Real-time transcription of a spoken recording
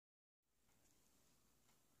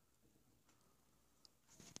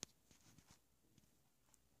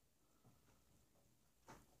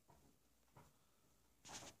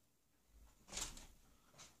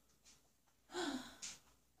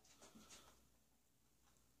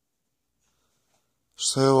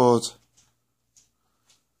Šta je ovo ovdje?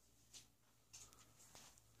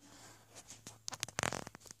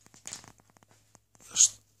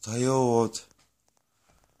 Šta je ovo ovdje?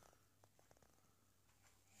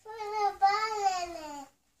 Puno balone.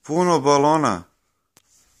 Puno balona.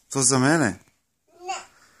 To za mene? Ne.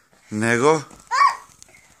 Nego?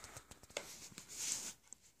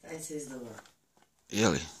 Daj se izdobro.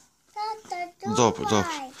 Jeli? Tata, Dobro, dobro.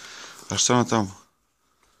 A šta ono tamo?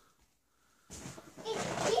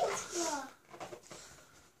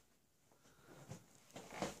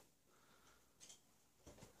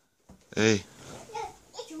 Ej.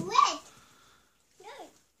 It's wet.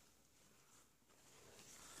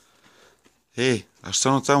 Ej, a šta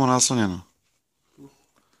ono tamo naslonjeno?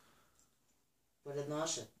 Pored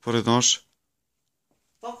noše. Pored noše.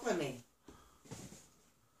 Pokloni.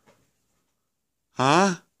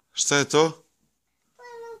 A? Šta je to?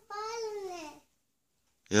 Puno balone.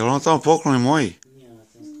 Jel ono tamo pokloni moji? Nije ona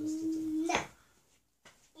tam spustiti. No.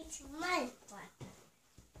 It's my part.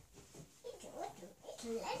 It's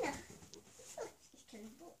Lena. It's a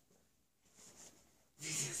book.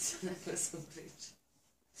 Vidio sam neko sam priča.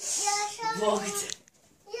 Ja Bog te.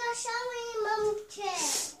 samo imam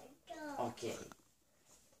često. Okej.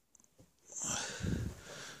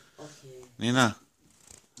 Okej. Nina?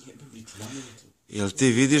 Jel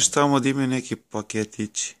ti vidiš tamo da imaju neki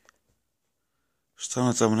paketići? Šta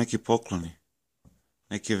ono tamo, neki pokloni?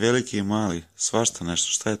 Neki veliki i mali, svašta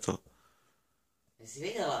nešto, šta je to? Jesi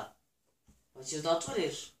vidjela? Hoćeš da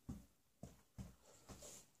otvoriš?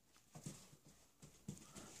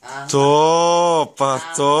 Aha. To, pa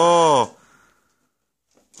to!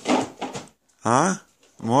 A?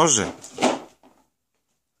 Može?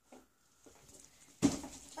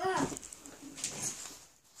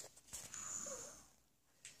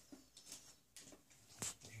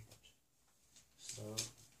 Što?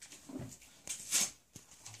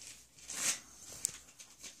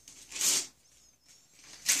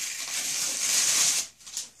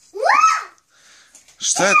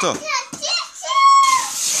 Šta je to?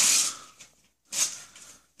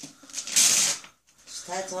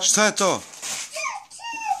 Šta je to? Šta je to?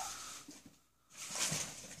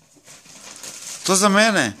 To za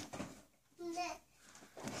mene? Ne.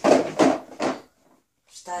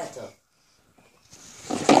 Šta je to?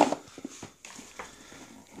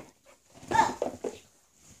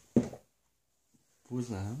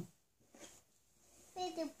 Puzle, a?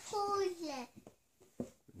 Vidi puzzle.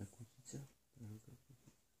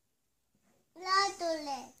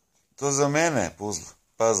 Ladole. To za mene, puzzle.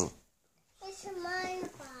 It's my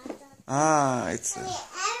part. A, it's...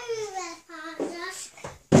 Everywhere part.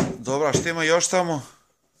 Dobra, šta ima još tamo?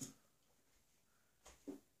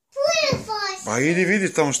 Pull for Pa idi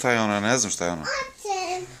vidi tamo šta je ona, ne znam šta je ona.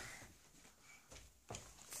 Atem.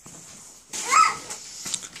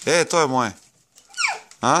 E, to je moje.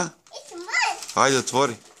 A? It's mine. Ajde,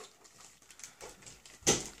 otvori.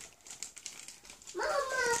 Mama.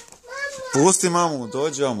 Pusti mamu,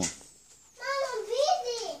 dođi vamo. Mama,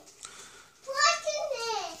 vidi.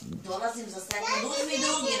 Počine. Dolazim za sekund, uzmi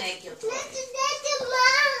drugi neki od tvojih. Deda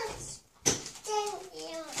Mraz. Thank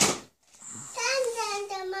you.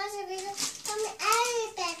 Deda Mraz vidi. Come every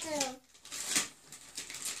bedroom.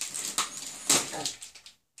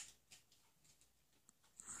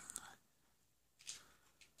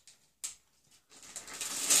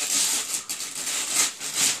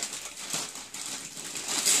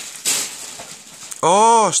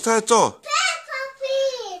 O, šta je to? Peppa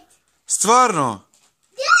Pig. Stvarno?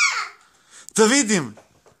 Da. Da vidim.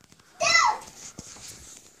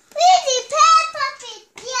 Vidi Peppa Pig.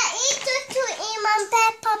 Ja isto tu imam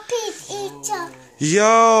Peppa Pig isto.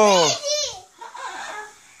 Jao. Vidi.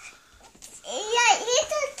 Ja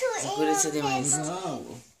isto tu imam Zakurica da ima Peppa isto.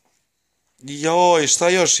 Pig. Joj, šta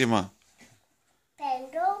još ima?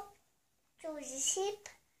 Pendle. Suzy Sheep.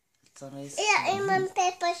 To ono isto. Ja imam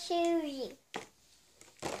Peppa Suzy.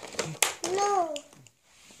 No.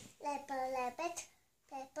 Peppa Rabbit.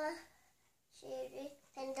 Peppa Suzy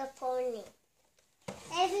and the pony.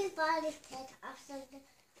 Everybody said after the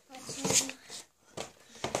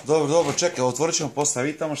Dobro, čekaj, otvorit ćemo posle,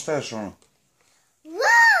 vidi tamo šta je još ono.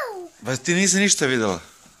 Wow! Ba ti nisi ništa vidjela.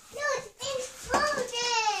 No, it's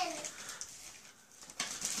frozen!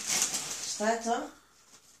 Šta je to?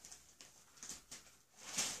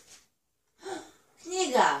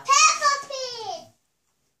 Knjiga! Peppa Pig!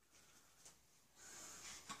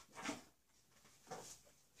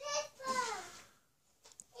 Peppa!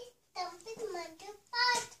 It's the big mother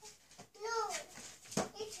part. No,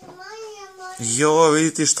 it's my Joj,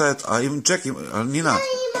 vidite šta je to. A čekaj, Nina, Ja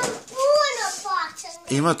imam puno pača.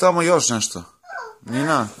 ima tamo još nešto.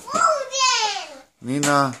 Nina, Frozen!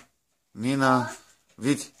 Nina,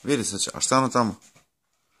 vidi sad će, a šta ono tamo?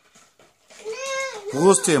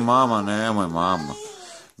 Pusti je mama, nemoj mama.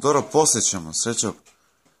 Dobro, poslije ćemo, srećo.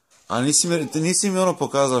 A nisi mi ono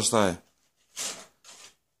pokazala šta je.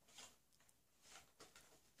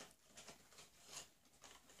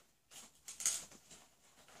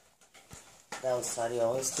 Da, u stvari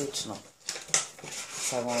ovo je slično.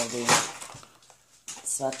 Samo ovdje ima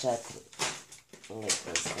sva 4. Lijepo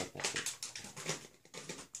je sve papir.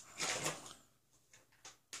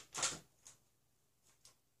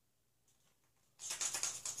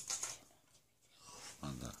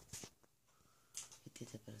 Da.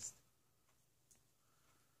 Vidite prst.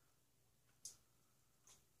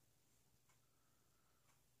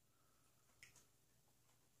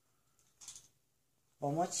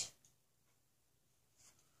 Pomoć?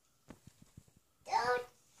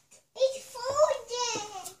 It's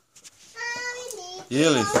frozen. Je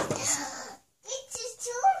li? It's just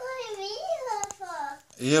too beautiful.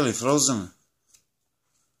 Je li frozen?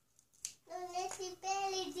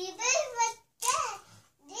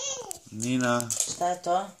 Nina. Šta je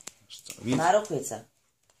to? Vidi. Narukvica?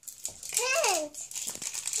 Can't.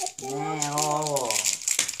 Ne, ovo.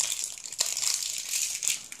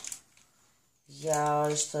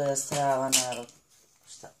 Jao, što je strava naruk.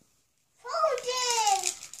 Šta?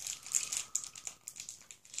 Frozen.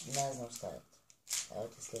 Ne znam šta je to. Evo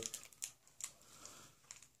ti slika.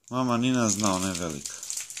 Mama Nina zna, ona je velika.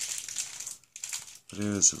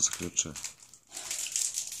 Prije se zaključuje.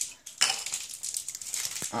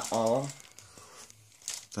 A ovo?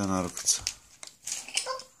 To je narukvica.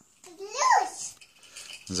 Ključ.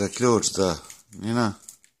 Za ključ, da. Nina.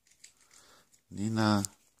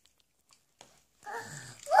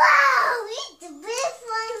 Wow, it's a big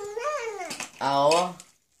banana. A ovo?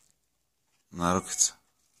 Narukvica.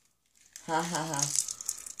 Ha, ha, ha.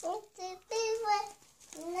 It's a big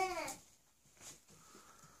banana.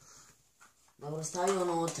 Dobro, stavi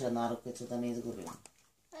unutra narukvicu da ne izgubimo.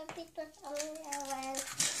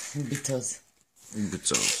 Bitoz.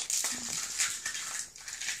 Bicoz.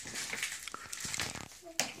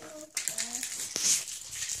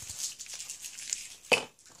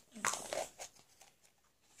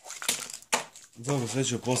 Dobro, sve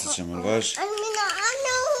ću poslije ćemo, ili važi?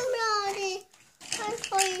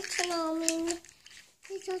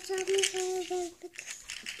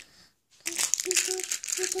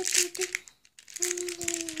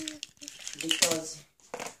 Bitoz.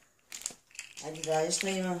 Ajde dalje, šta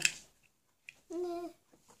ima?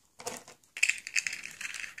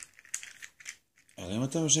 Ali ima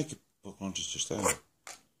tamo još neki poklončići, šta je?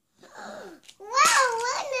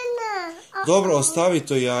 Dobro, ostavi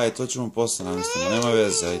to jaje, to ćemo poslije namestiti, nema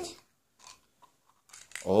veze, ajde.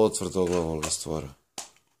 Ovo tvrdoglavo stvora.